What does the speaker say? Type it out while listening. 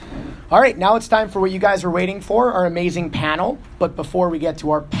All right, now it's time for what you guys are waiting for, our amazing panel. But before we get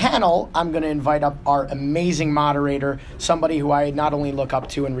to our panel, I'm going to invite up our amazing moderator, somebody who I not only look up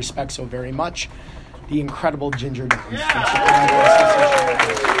to and respect so very much, the incredible Ginger Downs.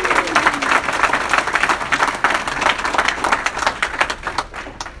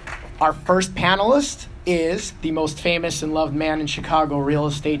 Our first panelist is the most famous and loved man in Chicago real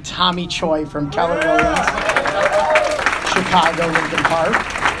estate, Tommy Choi from Keller Williams, Chicago, Lincoln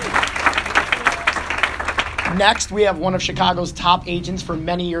Park. Next, we have one of Chicago's top agents for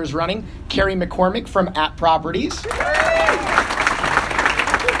many years running, Carrie McCormick from At Properties.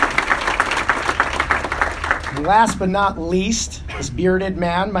 Last but not least, this bearded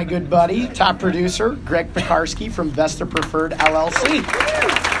man, my good buddy, top producer, Greg Pekarsky from Vesta Preferred LLC.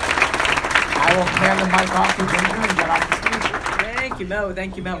 I will hand the mic off to Ginger and get off the stage.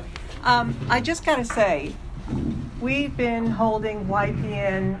 Thank you, Mo. I just got to say, we've been holding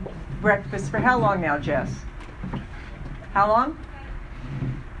YPN breakfast for how long now, Jess? How long?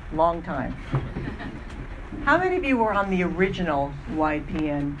 Long time. How many of you were on the original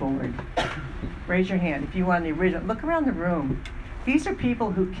YPN board? Raise your hand if you were on the original. Look around the room. These are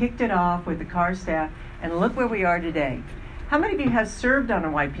people who kicked it off with the car staff, and look where we are today. How many of you have served on a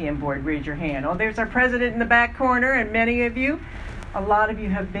YPN board? Raise your hand. Oh, there's our president in the back corner, and many of you. A lot of you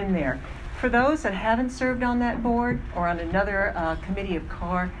have been there. For those that haven't served on that board or on another committee of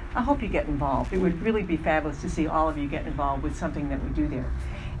CAR, I hope you get involved. It would really be fabulous to see all of you get involved with something that we do there.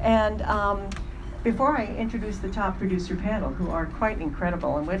 And before I introduce the top producer panel, who are quite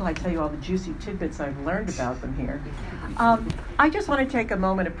incredible, and wait till I tell you all the juicy tidbits I've learned about them here, I just want to take a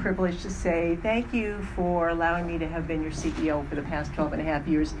moment of privilege to say thank you for allowing me to have been your CEO for the past 12 and a half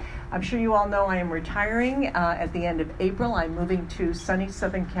years. I'm sure you all know I am retiring at the end of April. I'm moving to sunny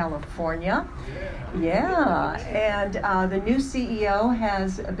Southern California. Yeah, and the new CEO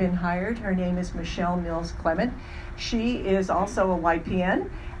has been hired. Her name is Michelle Mills Clement. She is also a YPN.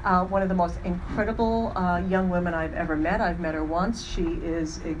 One of the most incredible young women I've ever met. I've met her once. She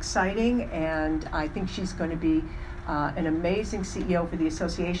is exciting, and I think she's going to be an amazing CEO for the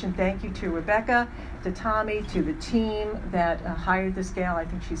association. Thank you to Rebecca, to Tommy, to the team that hired this gal. I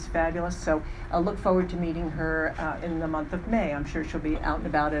think she's fabulous. So I look forward to meeting her in the month of May. I'm sure she'll be out and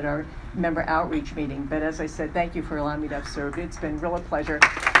about at our member outreach meeting. But as I said, thank you for allowing me to have served. It's been real a pleasure. And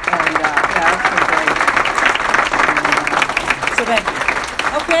it's been great. So thank you.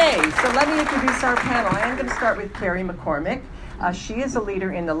 Okay, so let me introduce our panel. I am going to start with Carrie McCormick. She is a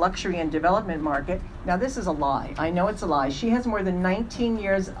leader in the luxury and development market. Now, this is a lie. I know it's a lie. She has more than 19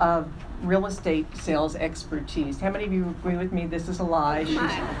 years of real estate sales expertise. How many of you agree with me this is a lie?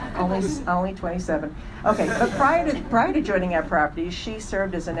 She's only 27. Okay, but prior to joining At Properties, she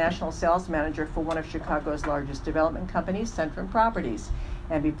served as a national sales manager for one of Chicago's largest development companies, Centrum Properties.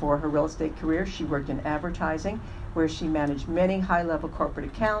 And before her real estate career, she worked in advertising, where she managed many high-level corporate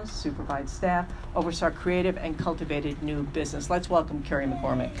accounts, supervised staff, oversaw creative, and cultivated new business. Let's welcome Carrie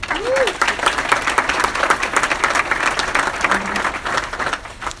McCormick.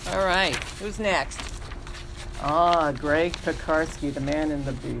 All right, who's next? Greg Pekarsky, the man in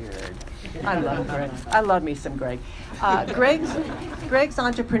the beard. I love Greg. I love me some Greg. Greg's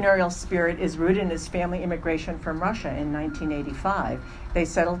entrepreneurial spirit is rooted in his family immigration from Russia in 1985. They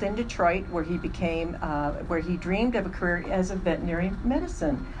settled in Detroit, where he dreamed of a career as a veterinary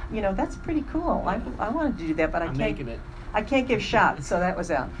medicine. You know, that's pretty cool. I wanted to do that, but I can't give shots, so that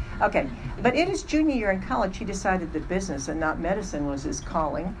was out. Okay, but in his junior year in college, he decided that business and not medicine was his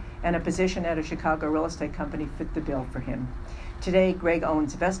calling, and a position at a Chicago real estate company fit the bill for him. Today, Greg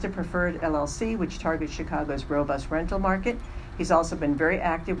owns Vesta Preferred LLC, which targets Chicago's robust rental market. He's also been very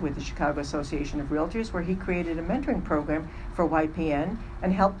active with the Chicago Association of Realtors, where he created a mentoring program for YPN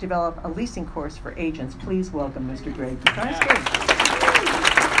and helped develop a leasing course for agents. Please welcome Mr. Greg Pekarsky.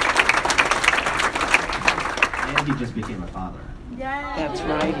 And he just became a father. That's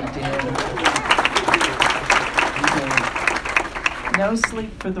right, he did. No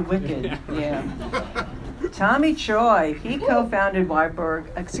sleep for the wicked. Yeah. Tommy Choi, he co-founded Weinberg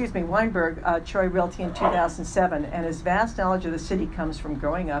Choi Realty in 2007, and his vast knowledge of the city comes from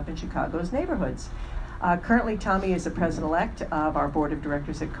growing up in Chicago's neighborhoods. Currently, Tommy is the president-elect of our board of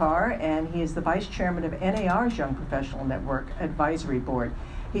directors at CAR, and he is the vice chairman of NAR's Young Professional Network Advisory Board.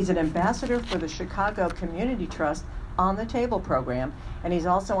 He's an ambassador for the Chicago Community Trust On the Table program, and he's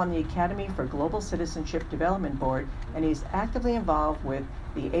also on the Academy for Global Citizenship Development Board, and he's actively involved with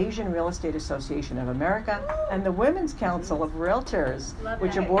the Asian Real Estate Association of America and the Women's Council of Realtors,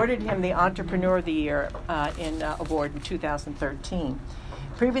 which awarded him the Entrepreneur of the Year award in 2013.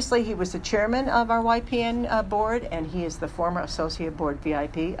 Previously, he was the chairman of our YPN board, and he is the former associate board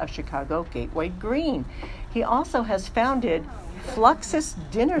VIP of Chicago Gateway Green. He also has founded Fluxus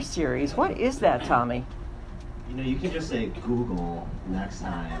Dinner Series. What is that, Tommy? You know, you can just say Google next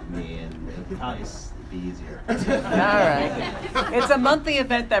time, me, and it'll probably be easier. All right. It's a monthly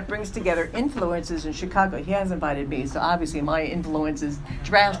event that brings together influencers in Chicago. He has invited me, so obviously my influence has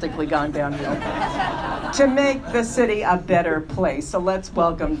drastically gone downhill to make the city a better place. So let's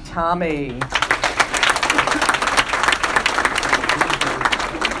welcome Tommy.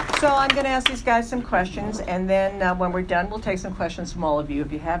 So I'm going to ask these guys some questions, and then when we're done, we'll take some questions from all of you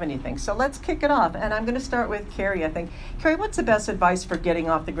if you have anything. So let's kick it off, and I'm going to start with Carrie, I think. Carrie, what's the best advice for getting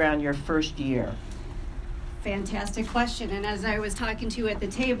off the ground your first year? Fantastic question. And as I was talking to you at the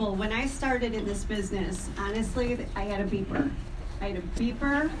table, when I started in this business, honestly, I had a beeper.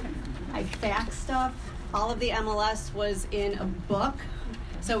 I faxed stuff. All of the MLS was in a book.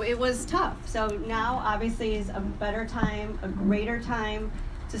 So it was tough. So now, obviously, is a better time, a greater time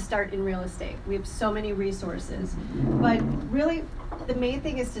to start in real estate. We have so many resources. But really, the main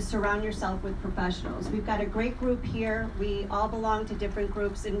thing is to surround yourself with professionals. We've got a great group here. We all belong to different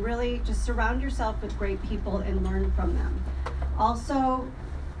groups, and really just surround yourself with great people and learn from them. Also,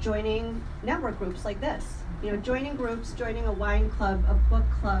 joining network groups like this. You know, joining groups, joining a wine club, a book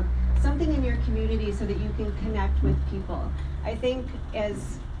club, something in your community so that you can connect with people. I think,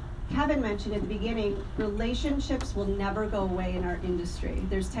 as Kevin mentioned at the beginning, relationships will never go away in our industry.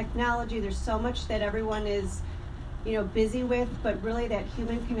 There's technology, there's so much that everyone is, busy with, but really that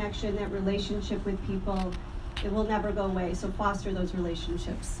human connection, that relationship with people, it will never go away. So foster those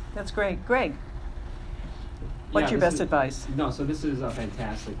relationships. That's great. Greg, what's your best advice? No, so this is a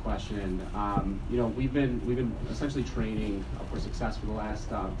fantastic question. We've been essentially training for success for the last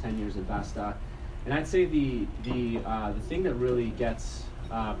 10 years at Vesta, and I'd say the thing that really gets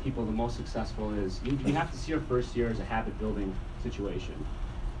people the most successful is you have to see your first year as a habit building situation.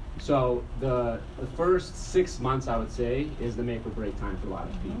 So the first 6 months, I would say, is the make or break time for a lot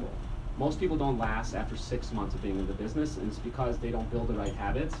of people. Most people don't last after 6 months of being in the business, and it's because they don't build the right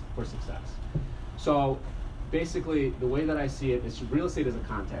habits for success. So basically, the way that I see it is real estate is a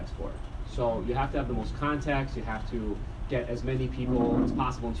contact sport. So you have to have the most contacts, you have to get as many people as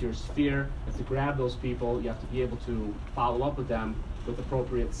possible into your sphere, you have to grab those people, you have to be able to follow up with them with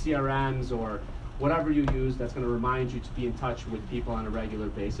appropriate CRMs or whatever you use that's going to remind you to be in touch with people on a regular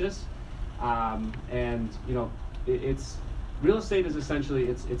basis. It's real estate is essentially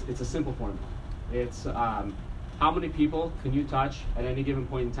it's a simple formula. It's how many people can you touch at any given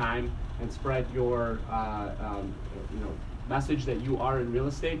point in time and spread your message that you are in real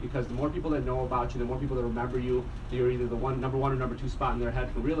estate, because the more people that know about you, the more people that remember you, that you're either the number one or number two spot in their head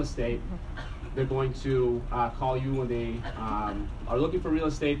for real estate. They're going to call you when they are looking for real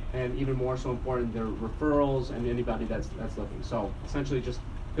estate, and even more so important, their referrals and anybody that's looking. So essentially, just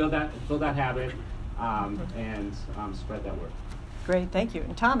build that habit and spread that word. Great, thank you.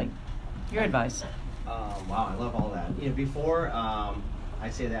 And Tommy, your advice? Wow, I love all that. Before I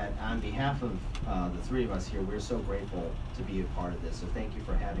say that, on behalf of the three of us here, we're so grateful to be a part of this. So thank you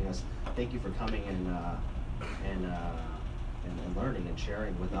for having us. Thank you for coming and learning and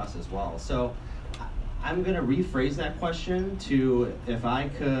sharing with us as well. So I'm going to rephrase that question to, if I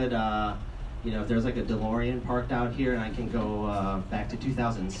could, if there's like a DeLorean parked out here and I can go back to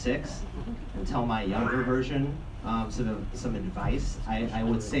 2006 and tell my younger version some advice, I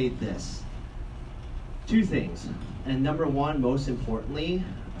would say this. Two things. And number one, most importantly,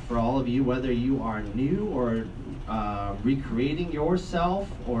 for all of you, whether you are new or recreating yourself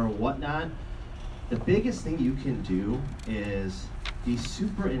or whatnot, the biggest thing you can do is be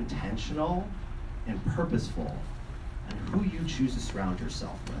super intentional and purposeful on who you choose to surround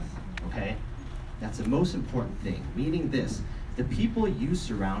yourself with, okay? That's the most important thing, meaning this: the people you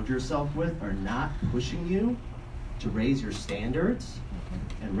surround yourself with are not pushing you to raise your standards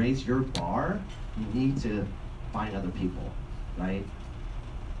and raise your bar. You need to find other people, right?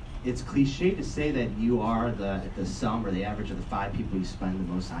 It's cliche to say that you are the sum or the average of the 5 people you spend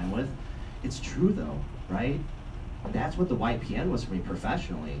the most time with. It's true though, right? And that's what the YPN was for me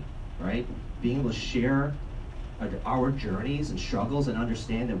professionally, right? Being able to share our journeys and struggles and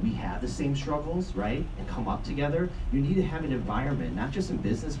understand that we have the same struggles, right? And come up together. You need to have an environment, not just in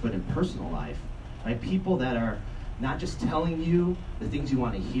business, but in personal life, right? People that are not just telling you the things you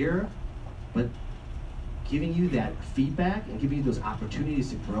want to hear, but giving you that feedback and giving you those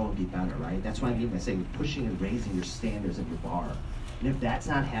opportunities to grow and be better, right? That's what I mean by saying pushing and raising your standards and your bar. And if that's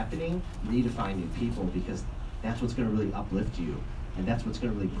not happening, you need to find new people, because that's what's going to really uplift you, and that's what's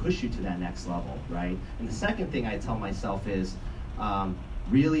going to really push you to that next level, right? And the second thing I tell myself is,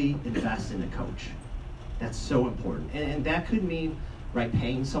 really invest in a coach. That's so important. And that could mean, right,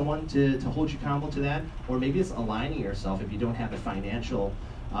 paying someone to hold you accountable to that, or maybe it's aligning yourself if you don't have the financial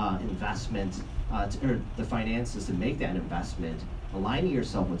investment or the finances to make that investment, aligning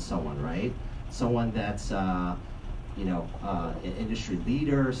yourself with someone, right? Someone that's an industry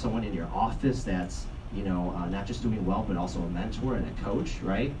leader, someone in your office that's not just doing well, but also a mentor and a coach,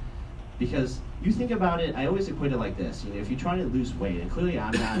 right? Because you think about it, I always equate it like this. If you're trying to lose weight, and clearly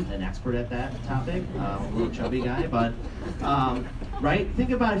I'm not an expert at that topic, I'm a little chubby guy, but right?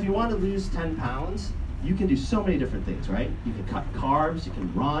 Think about if you want to lose 10 pounds, you can do so many different things, right? You can cut carbs, you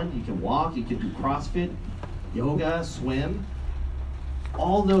can run, you can walk, you can do CrossFit, yoga, swim.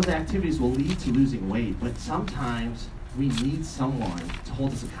 All those activities will lead to losing weight, but sometimes we need someone to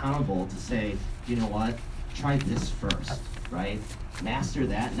hold us accountable to say, you know what, try this first, right? Master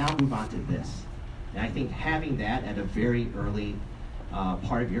that, now move on to this. And I think having that at a very early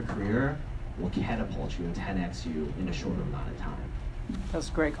part of your career will catapult you and 10x you in a shorter amount of time. That's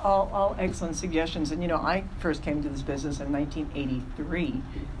great. All excellent suggestions. And I first came to this business in 1983.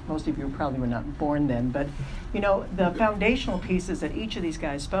 Most of you probably were not born then. But, the foundational pieces that each of these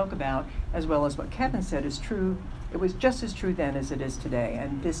guys spoke about, as well as what Kevin said, is true. It was just as true then as it is today.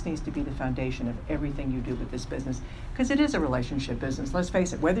 And this needs to be the foundation of everything you do with this business. Because it is a relationship business. Let's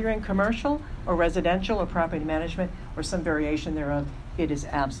face it, whether you're in commercial or residential or property management or some variation thereof, it is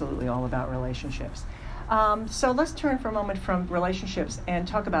absolutely all about relationships. So let's turn for a moment from relationships and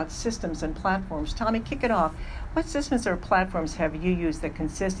talk about systems and platforms. Tommy, kick it off. What systems or platforms have you used that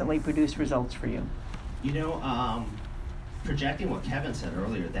consistently produce results for you? Projecting what Kevin said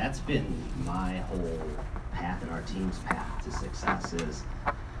earlier, that's been my whole path and our team's path to success is,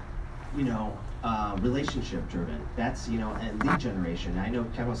 relationship driven. That's, and lead generation. I know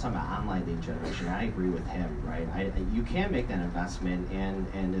Kevin was talking about online lead generation. I agree with him, right? You can make that investment,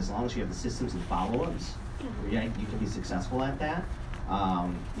 and as long as you have the systems and follow-ups, you can be successful at that.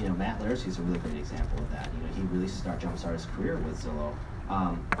 Matt Laris, he's a really great example of that. He really jumpstarted his career with Zillow.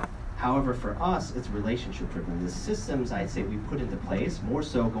 However, for us, it's relationship driven. The systems I'd say we put into place, more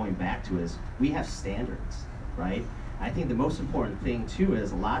so going back to is we have standards, right? I think the most important thing too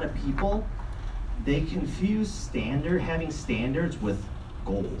is a lot of people, they confuse having standards with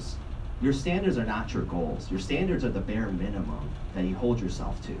goals. Your standards are not your goals. Your standards are the bare minimum that you hold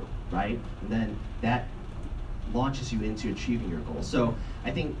yourself to, right? And then that launches you into achieving your goals. So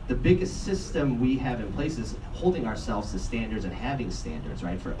I think the biggest system we have in place is holding ourselves to standards and having standards,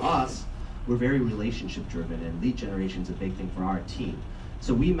 right? For us, we're very relationship driven, and lead generation is a big thing for our team.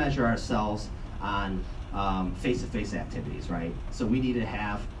 So we measure ourselves on face-to-face activities, right? So we need to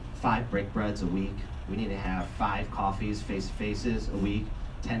have 5 break breads a week. We need to have 5 coffees, face-to-faces a week,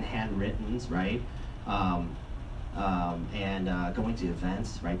 10 handwrittens, right? And going to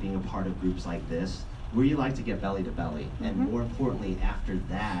events, right? Being a part of groups like this, where you like to get belly to belly. And more importantly, after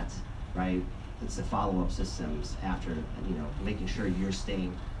that, right, it's the follow-up systems after, making sure you're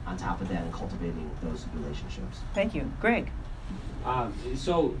staying on top of that and cultivating those relationships. Thank you. Greg?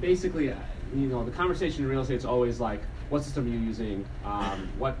 So basically, the conversation in real estate is always like, what system are you using? How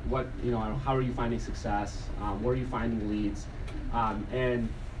are you finding success? Where are you finding leads? And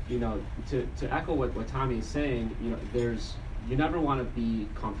to echo what Tommy is saying, you never want to be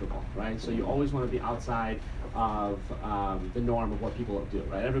comfortable, right? So you always want to be outside of the norm of what people do,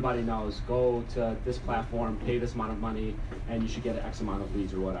 right? Everybody knows, go to this platform, pay this amount of money, and you should get X amount of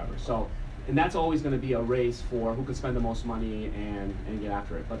leads or whatever. So, and that's always going to be a race for who can spend the most money and get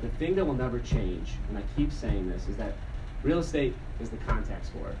after it. But the thing that will never change, and I keep saying this, is that real estate is the contact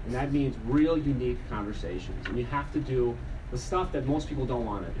sport. And that means real unique conversations. And you have to do the stuff that most people don't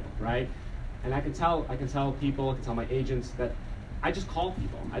want to do, right? And I can tell people, I can tell my agents that I just call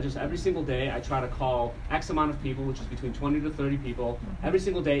people. Every single day, I try to call X amount of people, which is between 20 to 30 people, every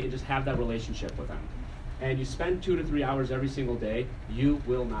single day, and just have that relationship with them. And you spend 2 to 3 hours every single day, you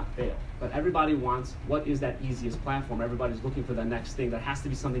will not fail. But everybody wants, what is that easiest platform? Everybody's looking for the next thing. There has to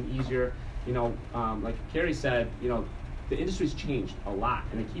be something easier. Like Carrie said, the industry's changed a lot,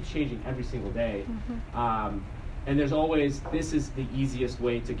 and it keeps changing every single day. And there's always, this is the easiest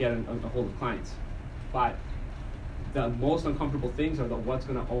way to get a hold of clients. But the most uncomfortable things are what's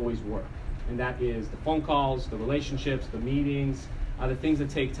going to always work. And that is the phone calls, the relationships, the meetings, the things that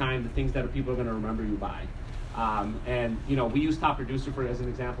take time, the things that people are going to remember you by. And we use Top Producer as an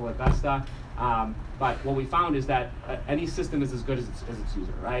example at Vesta. But what we found is that any system is as good as its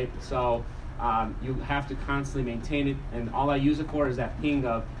user, right? So you have to constantly maintain it, and all I use it for is that ping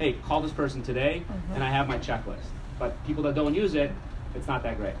of, hey, call this person today, and I have my checklist. But people that don't use it, it's not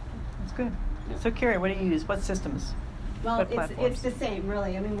that great. That's good. Yeah. So Carrie, what do you use? What systems? Well, What it's platforms? the same,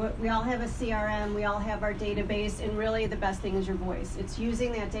 really. I mean, we all have a CRM, we all have our database, and really the best thing is your voice. It's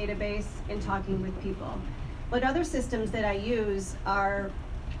using that database and talking with people. But other systems that I use are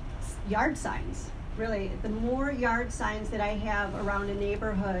yard signs. Really, the more yard signs that I have around a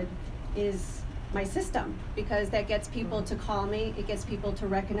neighborhood is my system, because that gets people to call me, it gets people to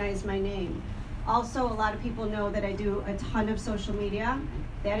recognize my name. Also, a lot of people know that I do a ton of social media.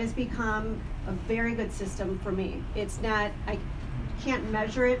 That has become a very good system for me. It's not, I can't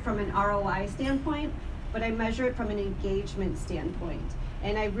measure it from an ROI standpoint, but I measure it from an engagement standpoint.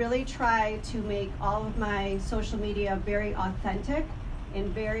 And I really try to make all of my social media very authentic and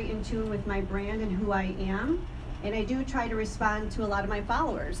very in tune with my brand and who I am. And I do try to respond to a lot of my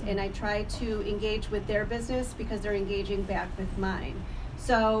followers, and I try to engage with their business because they're engaging back with mine.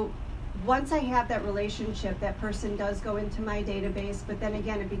 So once I have that relationship, that person does go into my database, but then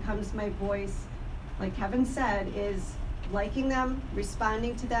again, it becomes my voice, like Kevin said, is liking them,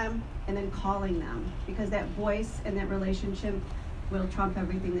 responding to them, and then calling them, because that voice and that relationship will trump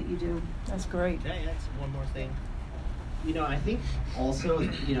everything that you do. That's great. Can I add one more thing? I think also,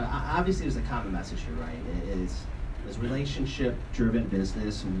 obviously there's a common message here, right? It is relationship-driven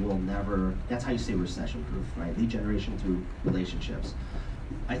business will never, that's how you stay recession-proof, right? Lead generation through relationships.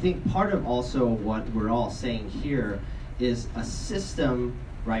 I think part of also what we're all saying here is a system,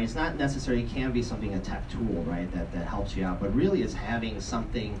 right? It's not necessarily, it can be something, a tech tool, right, that helps you out, but really it's having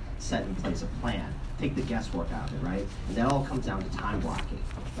something set in place, a plan. Take the guesswork out of it, right? And that all comes down to time blocking,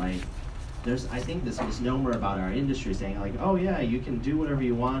 right? There's, I think, this misnomer about our industry saying like, oh yeah, you can do whatever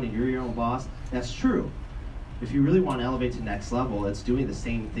you want and you're your own boss. That's true. If you really want to elevate to the next level, it's doing the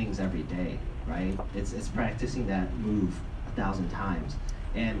same things every day, right? It's practicing that move 1,000 times.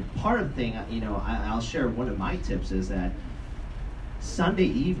 And part of the thing, I'll share one of my tips is that Sunday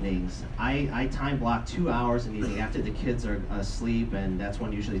evenings, I time block 2 hours in the evening after the kids are asleep, and that's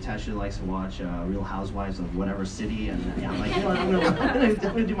when usually Tasha likes to watch Real Housewives of whatever city, and I'm like, I'm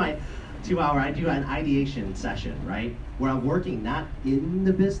gonna do my 2 hour, I do an ideation session, right? Where I'm working not in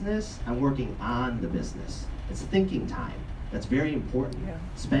the business, I'm working on the business. It's thinking time. That's very important. Yeah.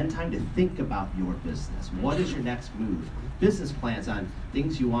 Spend time to think about your business. What is your next move? Business plans on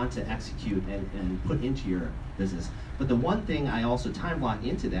things you want to execute and put into your business. But the one thing I also time block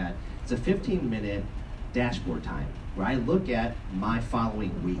into that is a 15-minute dashboard time where I look at my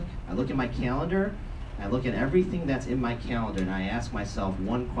following week. I look at my calendar, I look at everything that's in my calendar, and I ask myself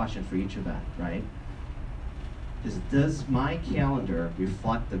one question for each event, right? Does my calendar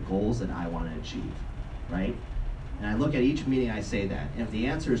reflect the goals that I want to achieve, right? And I look at each meeting, I say that. And if the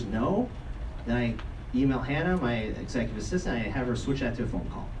answer is no, then I email Hannah, my executive assistant, I have her switch that to a phone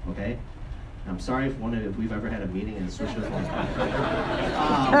call, okay? I'm sorry if we've ever had a meeting and switched to a phone call.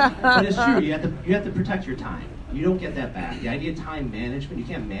 But it's true, you have to protect your time. You don't get that back. The idea of time management, you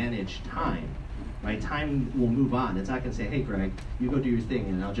can't manage time, right? Time will move on. It's not gonna say, hey Greg, you go do your thing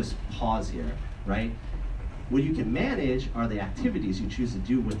and I'll just pause here, right? What you can manage are the activities you choose to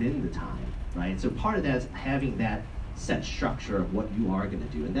do within the time, right? So part of that is having that set structure of what you are going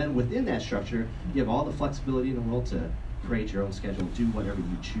to do. And then within that structure, you have all the flexibility in the world to create your own schedule, do whatever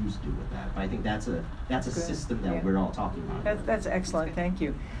you choose to do with that. But I think that's a system that we're all talking about. That's excellent. Thank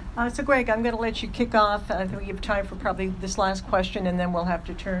you. So Greg, I'm going to let you kick off. I think we have time for probably this last question, and then we'll have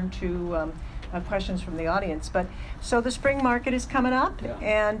to turn to questions from the audience. But so the spring market is coming up, Yeah.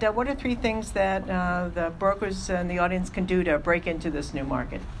 and what are 3 things that the brokers and the audience can do to break into this new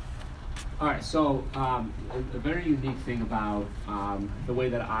market? All right, so a very unique thing about the way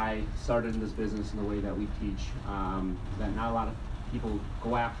that I started in this business and the way that we teach that not a lot of people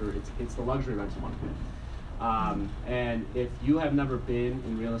go after, it's the luxury rental market. And if you have never been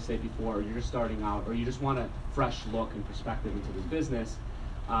in real estate before, or you're just starting out, or you just want a fresh look and perspective into this business,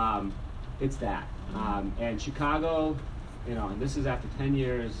 it's that. And Chicago, and this is after 10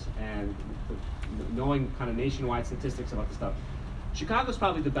 years and knowing kind of nationwide statistics about this stuff, Chicago's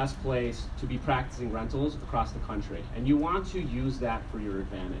probably the best place to be practicing rentals across the country, and you want to use that for your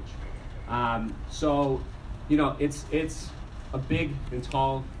advantage. So, it's a big and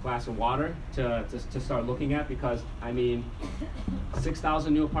tall glass of water to start looking at, because,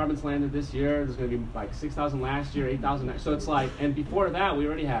 6,000 new apartments landed this year. There's going to be like 6,000 last year, 8,000 next. So it's like, and before that, we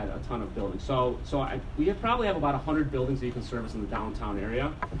already had a ton of buildings. So we probably have about 100 buildings that you can service in the downtown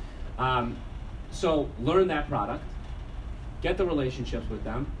area. So learn that product. Get the relationships with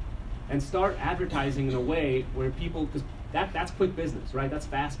them, and start advertising in a way where people, because that's quick business, right? That's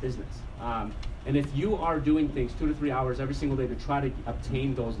fast business. And if you are doing things 2 to 3 hours every single day to try to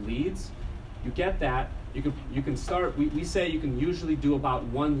obtain those leads, you get that. You can start. We say you can usually do about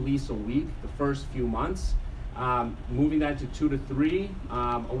 1 lease a week the first few months, moving that to 2 to 3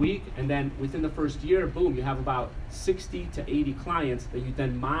 a week, and then within the first year, boom, you have about 60 to 80 clients that you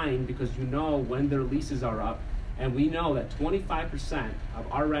then mine because you know when their leases are up, and we know that 25%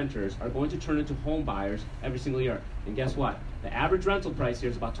 of our renters are going to turn into home buyers every single year. And guess what? The average rental price here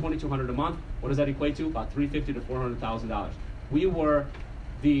is about $2,200 a month. What does that equate to? About $350,000 to $400,000. We were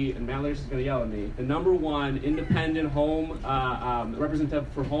and Mallory's is going to yell at me, the #1 independent home representative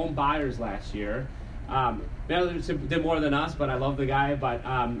for home buyers last year. Mallory did more than us, but I love the guy. But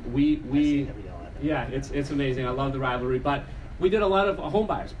it's amazing. I love the rivalry. But we did a lot of home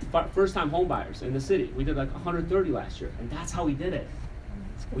buyers, first-time home buyers in the city. We did like 130 last year, and that's how we did it.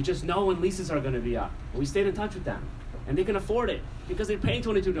 We just know when leases are going to be up. We stayed in touch with them, and they can afford it because they're paying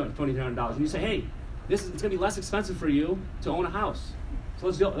 $2,200. And you say, hey, it's going to be less expensive for you to own a house. So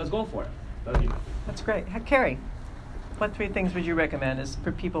let's go for it. That's great. Carrie, what 3 things would you recommend as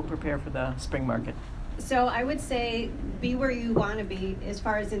for people prepare for the spring market? So I would say be where you want to be as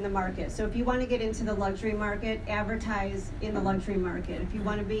far as in the market. So if you want to get into the luxury market, advertise in the luxury market. If you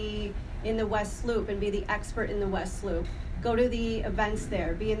want to be in the West Loop and be the expert in the West Loop, go to the events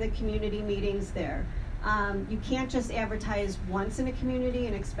there, be in the community meetings there. You can't just advertise once in a community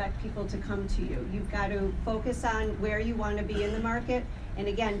and expect people to come to you. You've got to focus on where you want to be in the market, and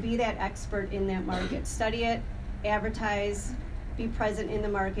again, be that expert in that market. Study it, advertise, be present in the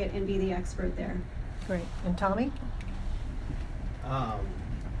market, and be the expert there. Great. And Tommy?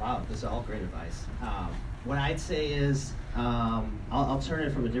 Wow, this is all great advice. What I'd say is, I'll turn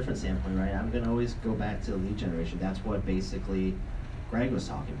it from a different standpoint, right? I'm going to always go back to lead generation. That's what basically Greg was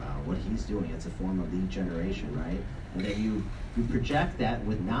talking about, what he's doing. It's a form of lead generation, right? And then you project that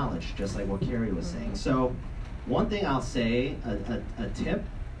with knowledge, just like what Carrie was saying. So one thing I'll say, a tip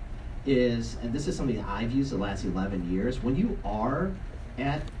is, and this is something that I've used the last 11 years, when you are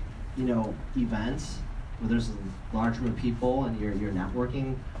at, events where there's a large group of people and you're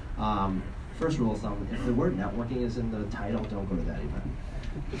networking, first rule of thumb, if the word networking is in the title, don't go to that event.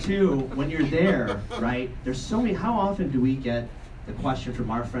 2, when you're there, right, there's so many, how often do we get the question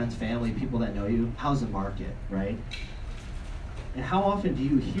from our friends, family, people that know you, how's the market, right? And how often do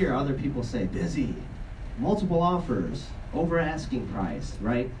you hear other people say, busy, multiple offers, over asking price,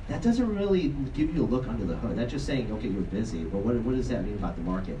 right? That doesn't really give you a look under the hood. That's just saying, okay, you're busy, but what does that mean about the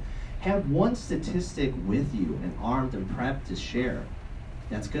market? Have one statistic with you and armed and prepped to share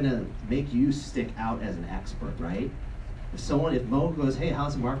that's gonna make you stick out as an expert, right? If Mo goes, hey,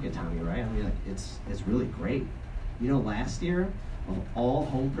 how's the market, Tommy, right? I mean, like, it's really great. Last year, of all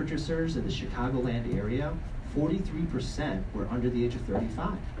home purchasers in the Chicagoland area, 43% were under the age of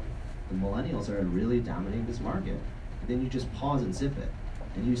 35. The millennials are really dominating this market. And then you just pause and zip it.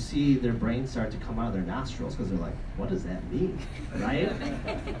 And you see their brains start to come out of their nostrils because they're like, what does that mean, right?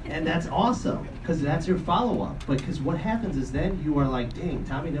 And that's awesome because that's your follow-up. But because what happens is then you are like, dang,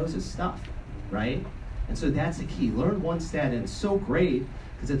 Tommy knows his stuff, right? And so that's the key. Learn one stat, and it's so great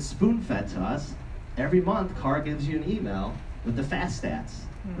because it's spoon-fed to us. Every month, CAR gives you an email with the fast stats,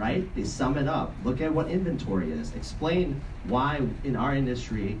 right? They sum it up. Look at what inventory is. Explain why in our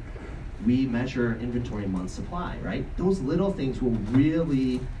industry we measure inventory month supply, right? Those little things will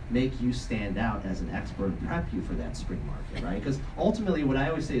really make you stand out as an expert and prep you for that spring market, right? Because ultimately what I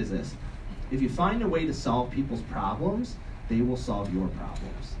always say is this, if you find a way to solve people's problems, they will solve your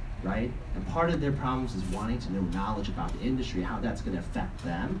problems, right? And part of their problems is wanting to know knowledge about the industry, how that's gonna affect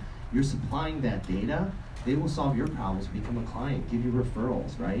them. You're supplying that data, they will solve your problems, become a client, give you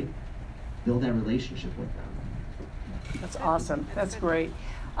referrals, right? Build that relationship with them. That's awesome. That's great.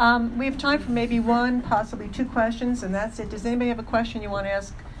 We have time for maybe 1, possibly 2 questions, and that's it. Does anybody have a question you want to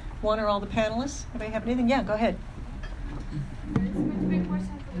ask one or all the panelists? Anybody have anything? Yeah, go ahead. This is going to be a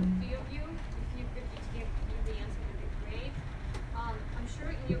question for the 3 of you. If you could give the answer, it would be great. I'm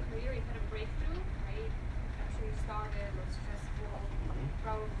sure in your career you had a breakthrough, right? After you started, it was stressful.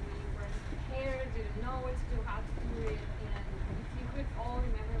 Probably you weren't prepared, didn't know what to do, how to do it. And if you could all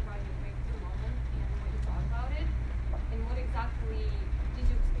remember about your breakthrough moment and what you thought about it, and what exactly did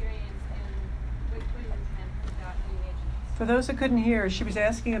you experience, and what you meant for that age? For those who couldn't hear, she was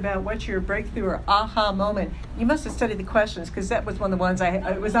asking about what's your breakthrough or aha moment. You must have studied the questions because that was one of the ones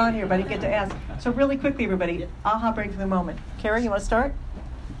I was on here, but I didn't get to ask. So really quickly, everybody, aha breakthrough moment. Carrie, you want to start?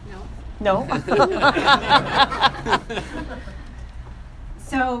 No.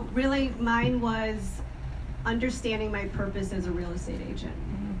 So really, mine was understanding my purpose as a real estate agent.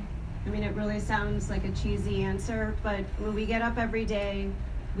 I mean, it really sounds like a cheesy answer, but when we get up every day,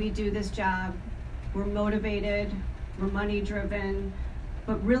 we do this job, we're motivated, we're money driven,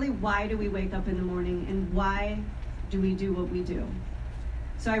 but really, why do we wake up in the morning, and why do we do what we do?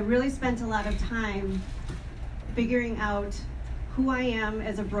 So I really spent a lot of time figuring out who I am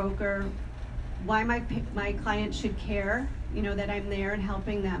as a broker, why my client should care, that I'm there and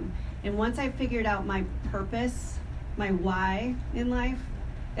helping them. And once I figured out my purpose, my why in life,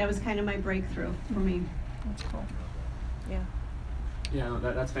 that was kind of my breakthrough for me. That's cool. Yeah. Yeah, no,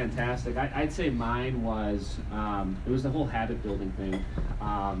 that's fantastic. I'd say mine was, it was the whole habit building thing.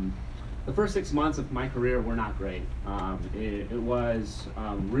 The first 6 months of my career were not great. It was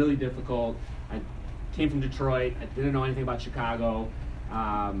really difficult. I came from Detroit. I didn't know anything about Chicago.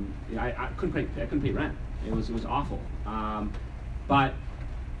 I couldn't pay rent. It was awful. But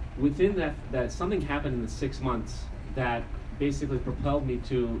within that something happened in the 6 months that basically propelled me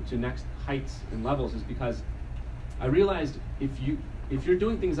to next heights and levels, is because I realized if you're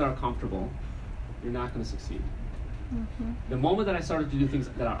doing things that are comfortable, you're not going to succeed. Mm-hmm. The moment that I started to do things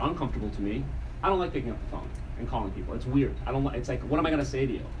that are uncomfortable to me, I don't like picking up the phone and calling people. It's weird. It's like, what am I going to say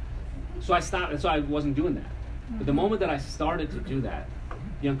to you? So I stopped, and so I wasn't doing that. Mm-hmm. But the moment that I started to do that,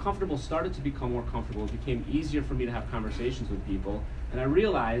 the uncomfortable started to become more comfortable. It became easier for me to have conversations with people, and I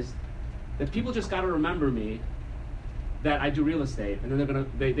realized that people just got to remember me, that I do real estate, and then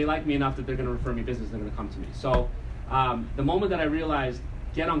they like me enough that they're gonna refer me business, they're gonna come to me. So the moment that I realized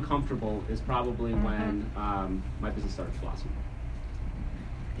get uncomfortable is probably when my business started to blossom.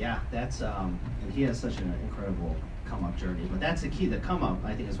 Yeah, that's and he has such an incredible come up journey. But that's the key. The come up,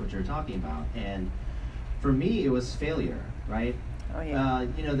 I think, is what you're talking about. And for me, it was failure, right? Oh yeah.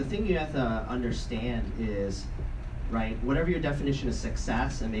 The thing you have to understand is, right, whatever your definition of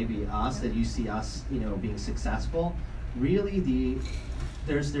success, and maybe us, that you see us, being successful, really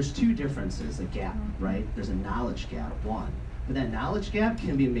there's two differences, a gap, right? There's a knowledge gap, one. But that knowledge gap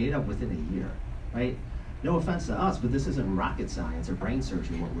can be made up within a year, right? No offense to us, but this isn't rocket science or brain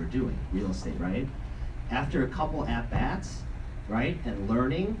surgery what we're doing, real estate, right? After a couple at-bats, right, and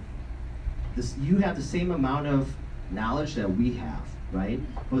learning, you have the same amount of knowledge that we have, right?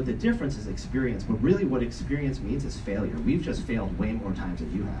 But the difference is experience. But really what experience means is failure. We've just failed way more times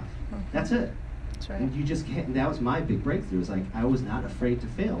than you have. That's it. That's right. And you just can't, and that was my big breakthrough. Is like, I was not afraid to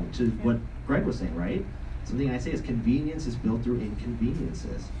fail, which is what Greg was saying, right? Something I say is convenience is built through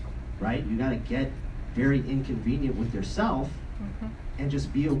inconveniences, right? You gotta get very inconvenient with yourself and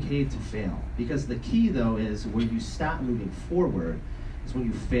just be okay to fail. Because the key though is where you stop moving forward is when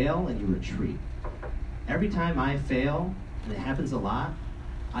you fail and you retreat. Every time I fail, and it happens a lot,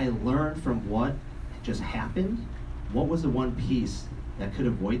 I learn from what just happened, what was the one piece that could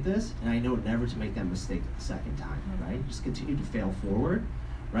avoid this, and I know never to make that mistake the second time, right? Just continue to fail forward,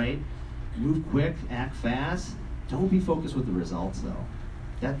 right? Move quick, act fast. Don't be focused with the results though.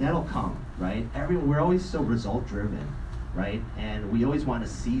 That'll come, right? We're always so result driven, right? And we always want to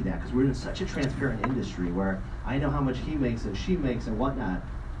see that because we're in such a transparent industry where I know how much he makes and she makes and whatnot.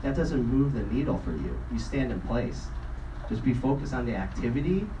 That doesn't move the needle for you. You stand in place. Just be focused on the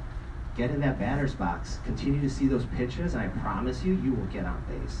activity. Get in that batter's box. Continue to see those pitches, and I promise you, you will get on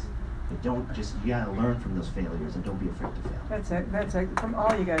base. But you gotta learn from those failures, and don't be afraid to fail. That's it. That's it. From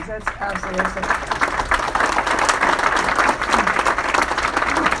all you guys, that's absolutely excellent.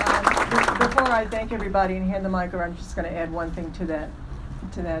 Before I thank everybody and hand the mic over, I'm just going to add one thing to that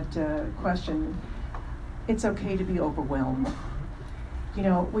question. It's okay to be overwhelmed.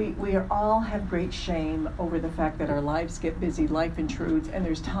 We all have great shame over the fact that our lives get busy, life intrudes, and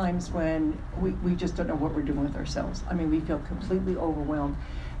there's times when we just don't know what we're doing with ourselves. I mean, we feel completely overwhelmed.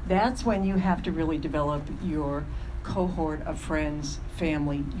 That's when you have to really develop your cohort of friends,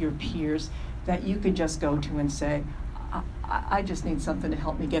 family, your peers, that you can just go to and say, I just need something to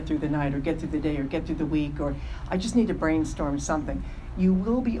help me get through the night or get through the day or get through the week, or I just need to brainstorm something. You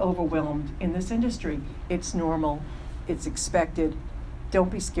will be overwhelmed in this industry. It's normal. It's expected. Don't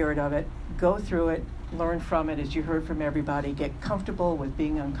be scared of it. Go through it. Learn from it, as you heard from everybody. Get comfortable with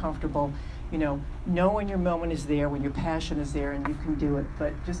being uncomfortable. Know when your moment is there, when your passion is there, and you can do it.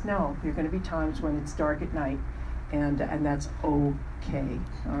 But just know there are going to be times when it's dark at night, and that's okay.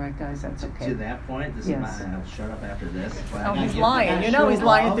 All right, guys, that's okay. To that point, this is I'll shut up after this. Oh, he's lying. He's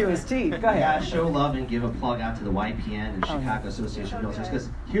lying through his teeth. Go ahead. I gotta show love and give a plug out to the YPN and Chicago Association of Realtors, because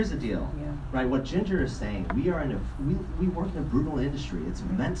here's the deal, right? What Ginger is saying, we work in a brutal industry. It's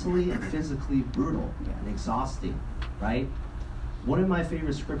mentally and physically brutal and exhausting, right? One of my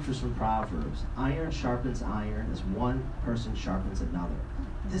favorite scriptures from Proverbs: iron sharpens iron as one person sharpens another.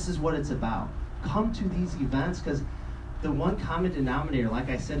 This is what it's about. Come to these events, because the one common denominator,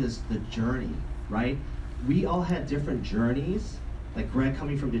 like I said, is the journey, right? We all had different journeys, like Greg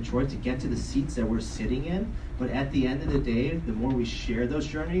coming from Detroit to get to the seats that we're sitting in, but at the end of the day, the more we share those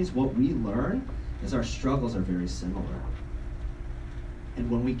journeys, what we learn is our struggles are very similar. And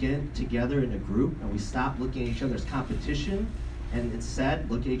when we get together in a group and we stop looking at each other as competition, and instead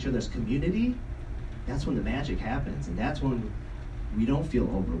look at each other as community, that's when the magic happens. And that's when we don't feel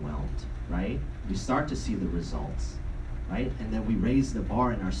overwhelmed, right? We start to see the results, right? And then we raise the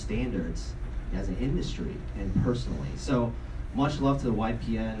bar in our standards as an industry and personally. So much love to the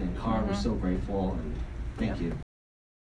YPN and Carr. We're so grateful, and thank you.